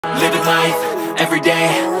living life, everyday,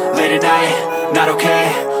 late at night, not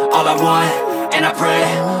okay. All I want, and I pray,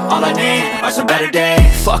 all I need are some better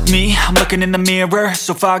days. Fuck me, I'm looking in the mirror,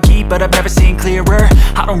 so foggy, but I've never seen clearer.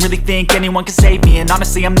 I don't really think anyone can save me, and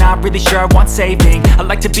honestly I'm not really sure I want saving. I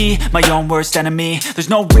like to be my own worst enemy. There's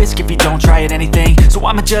no risk if you don't try at anything, so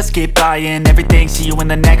I'ma just keep buying everything. See you in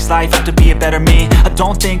the next life, have to be a better me. I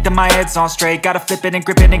don't think that my head's on straight, gotta flip it and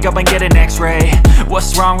grip it and go and get an x-ray.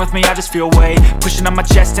 What's wrong with me? I just feel weight pushing on my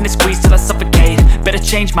chest and it squeezes till I suffocate. Better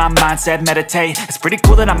change my mindset, meditate. It's pretty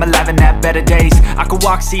cool that I'm alive and have better days. I could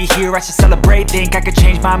walk, see, hear, I should celebrate. Think I could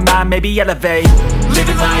change my mind, maybe elevate.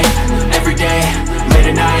 Living life, everyday, late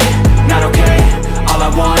at night, not okay. All I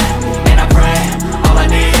want, and I pray, all I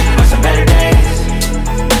need are some better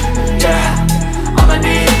days. Yeah, all I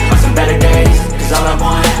need are some better days. Cause all I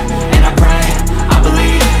want, and I pray, I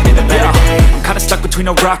believe in the better days. I'm kinda stuck between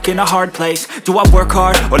a rock and a hard place. Do I work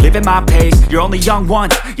hard or live at my pace? You're only young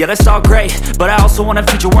once, yeah that's all great, but I also want a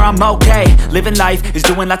future where I'm okay. Living life is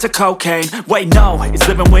doing lots of cocaine. Wait no, it's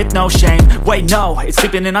living with no shame. Wait no, it's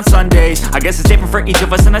sleeping in on Sundays. I guess it's different for each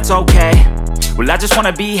of us and that's okay. Well I just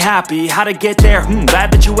wanna be happy, how to get there?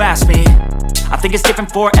 Glad that you asked me. I think it's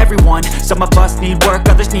different for everyone. Some of us need work,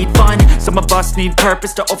 others need fun. Some of us need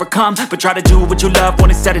purpose to overcome. But try to do what you love when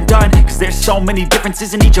it's said and done. Cause there's so many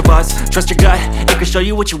differences in each of us. Trust your gut, it can show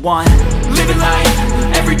you what you want. Living life,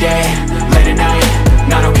 everyday, late at night,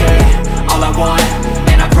 not okay. All I want,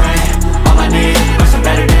 and I pray, all I need are some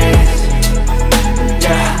better days.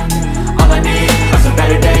 Yeah, all I need are some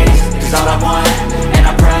better days. Cause all I want, and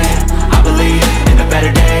I pray, I believe in the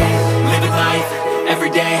better days. Living life,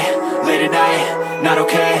 everyday, late at night, not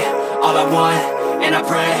okay. All I want, and I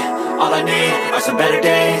pray, all I need are some better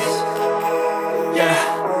days.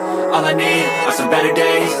 Yeah, all I need are some better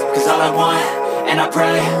days. Cause all I want, and I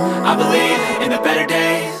pray, I believe in the better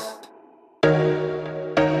days.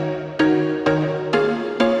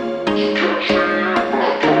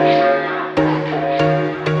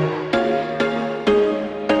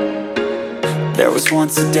 There was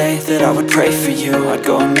once a day that I would pray for you. I'd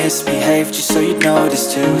go and misbehave just so you'd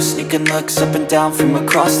notice too. Sneaking looks up and down from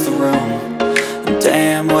across the room. And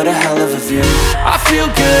damn, what a hell of a view. I feel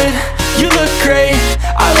good, you look great,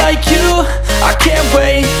 I like you, I can't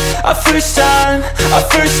wait. A first time, a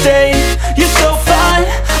first date. You're so fine,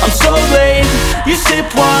 I'm so late. You sip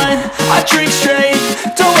wine, I drink straight.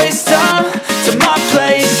 Don't waste time to my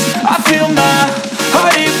place. I feel my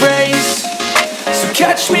heart erase. So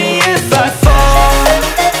catch me if I fall.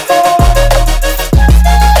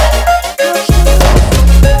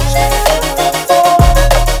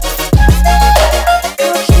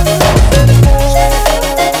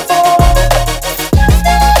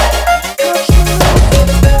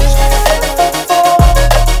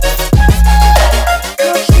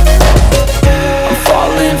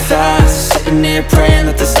 Praying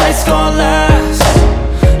that this night's gonna last.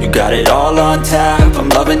 You got it all on tap, I'm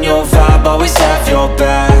loving your vibe, always have your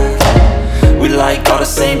back. We like all the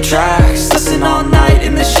same tracks, listen all night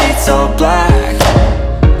in the sheets all black.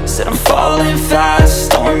 Said I'm falling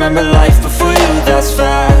fast, don't remember life before you, that's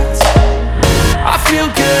fact. I feel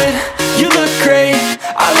good, you look great,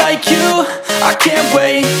 I like you, I can't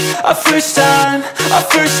wait. A first time, a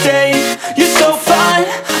first date. You're so fine,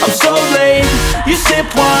 I'm so late. You sip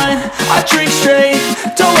wine, I drink straight.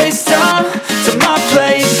 Don't waste time to my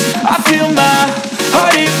place. I feel my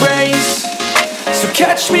heart erase. So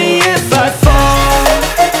catch me if I fall.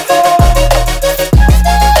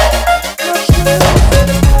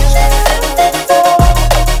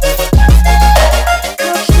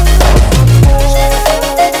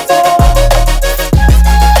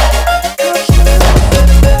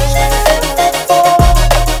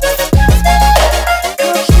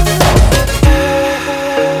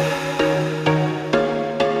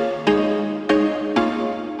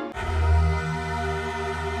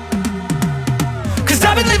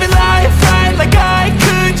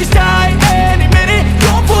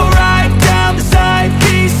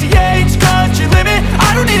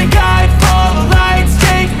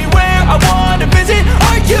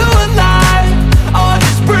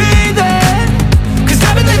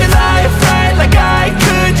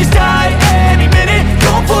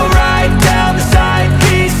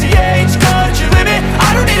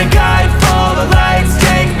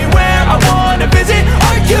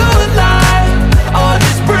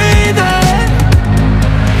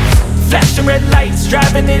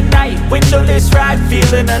 Driving at night, windowless ride,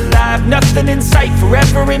 feeling alive. Nothing in sight,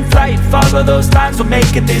 forever in flight. Follow those lines, we'll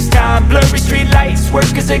make it this time. Blurry street lights,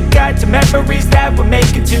 work as a guide to memories that we're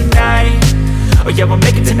making tonight. Oh yeah, we'll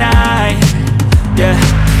make it tonight. Yeah,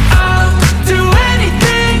 I'll do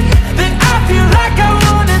anything that I feel like I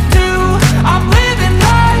wanna do.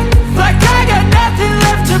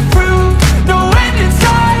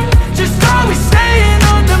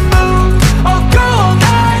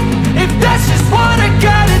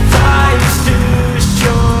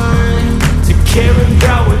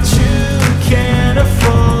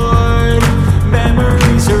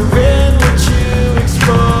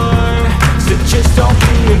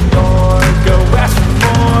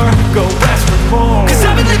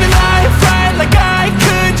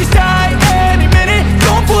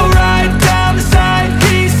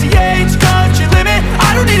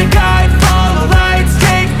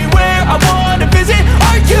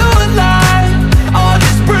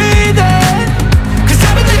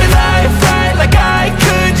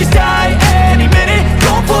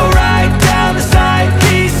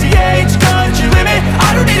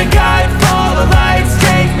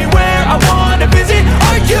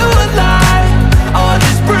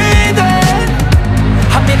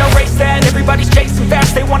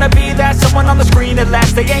 to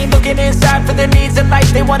last. They ain't looking inside for their needs in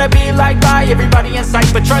life. They wanna be liked by everybody in sight,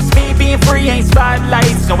 but trust me, being free ain't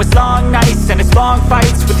spotlights. No, it's long nights and it's long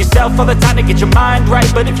fights with yourself all the time to get your mind right.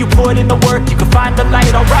 But if you put in the work, you can find the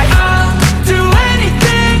light. Alright, I'll do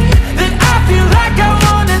anything that I feel like I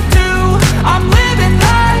wanna do. I'm living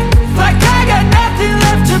life like I got nothing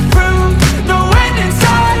left to prove. No end in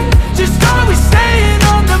sight, just always staying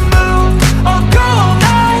on the move. I'll go all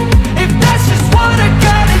night if that's just what I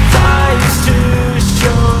gotta do. Life's too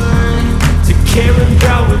short to care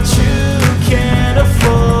about what you can't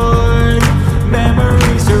afford.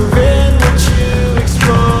 Memories are in what you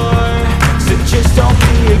explore, so just don't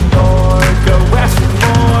be ignored. Go ask for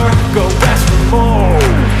more, go ask for more.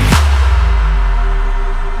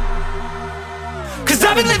 Cause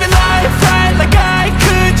I've been living life right like I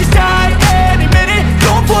could just die any minute.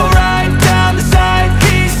 Going for a ride down the side,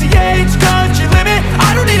 PCH country limit.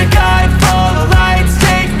 I don't need a guide, follow lights,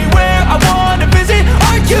 take me where I wanna visit.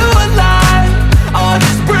 Are you alive? Or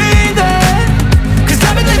just breathing? Cause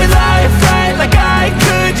I've been living life right like I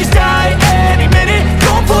could just die any minute.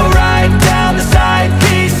 Going for a ride down the side,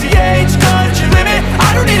 PCH country limit.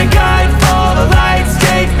 I don't need a guide, follow lights,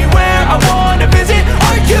 take me where I wanna visit.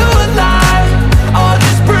 Are you alive? Or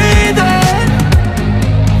just breathing?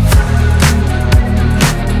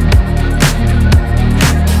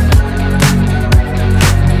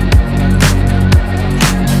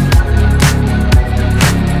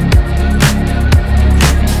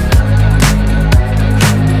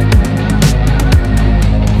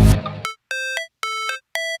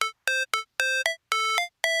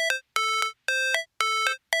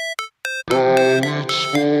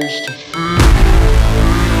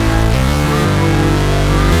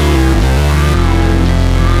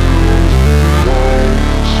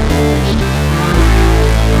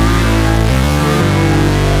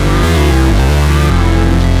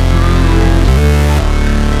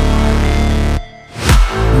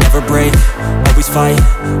 Never break, always fight,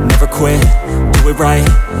 never quit, do it right,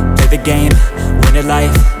 play the game, win it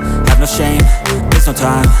life, have no shame, there's no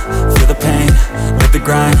time, feel the pain, live the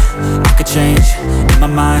grind, I could change, in my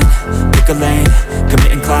mind, pick a lane,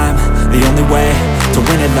 commit and climb, the only way to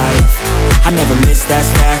win it life. I never miss, that's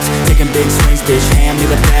fact, taking big swings, bitch, hand me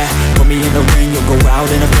the bat, put me in the ring, you'll go out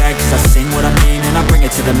in a bag, cause I sing what I mean and I bring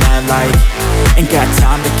it to the mad light. Ain't got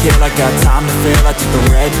time to kill, I got time to feel, I took the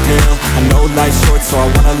red pill, I know life's short so I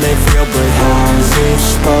wanna live real, but how's it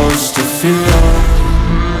supposed to feel?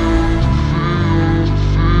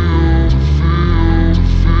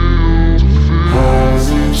 How's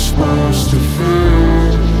it supposed to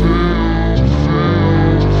feel?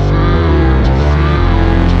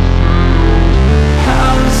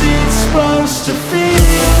 How's it supposed to feel?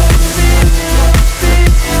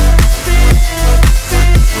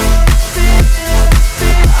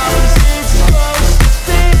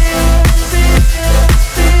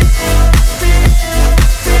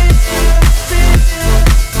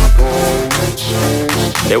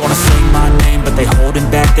 They wanna say my name, but they holding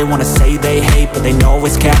back. They wanna say they hate, but they know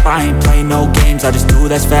it's cap. I ain't play no games, I just do,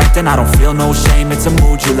 that's fact. And I don't feel no shame, it's a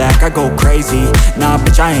mood you lack. I go crazy, nah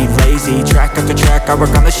bitch I ain't lazy. Track after track, I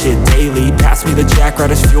work on the shit daily. Pass me the jack, right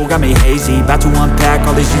as fuel, got me hazy. About to unpack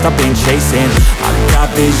all these things I've been chasing. I've got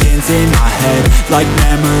visions in my head, like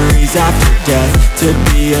memories after death. To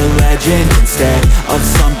be a legend instead of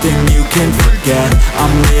something you can forget.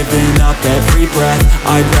 I'm living up every breath,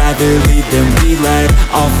 I'd rather lead than be led.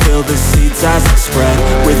 I'll fill the seats as I spread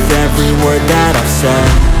with every word that I've said.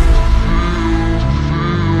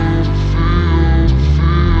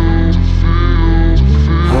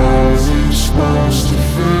 How's it supposed to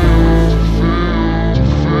feel?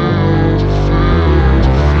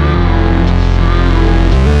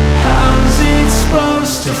 How's it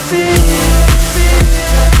supposed to feel?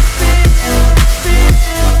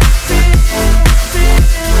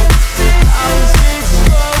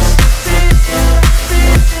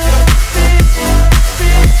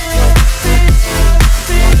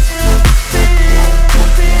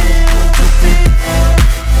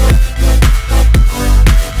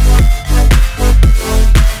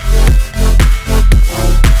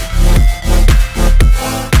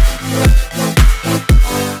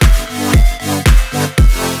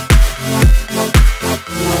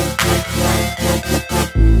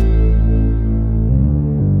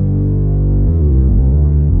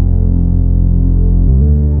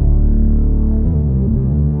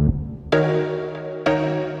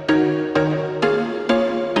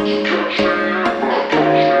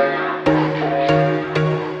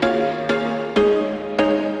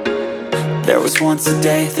 Once a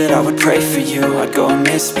day that I would pray for you. I'd go and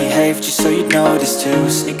misbehave just so you'd notice too.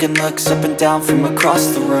 Sneaking looks up and down from across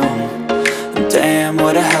the room. Damn,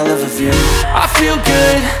 what a hell of a view. I feel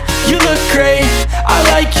good, you look great, I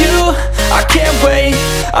like you, I can't wait.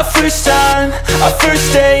 A first time, a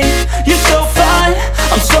first date, you're so fine,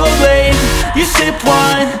 I'm so late. You sip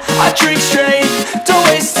wine, I drink straight, don't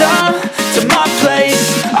waste time to my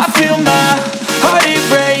place. I feel my heart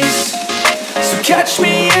erase, so catch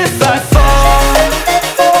me if I fall.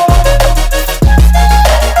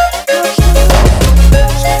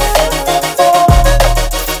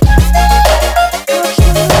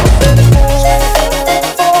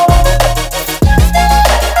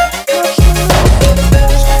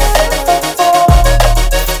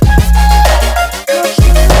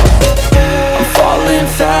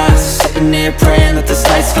 Praying that this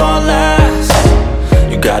night's gonna last.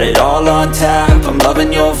 You got it all on tap, I'm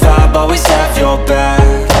loving your vibe, always have your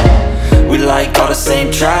back. We like all the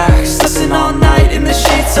same tracks, listen all night in the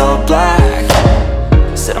sheets all black.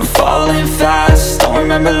 Said I'm falling fast, don't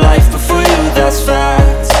remember life before you, that's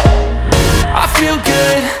fact. I feel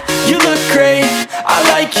good, you look great, I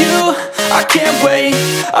like you, I can't wait.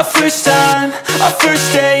 A first time, a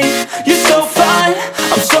first date, you're so fine,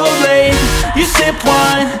 I'm so late. You sip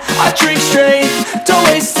wine, I drink straight,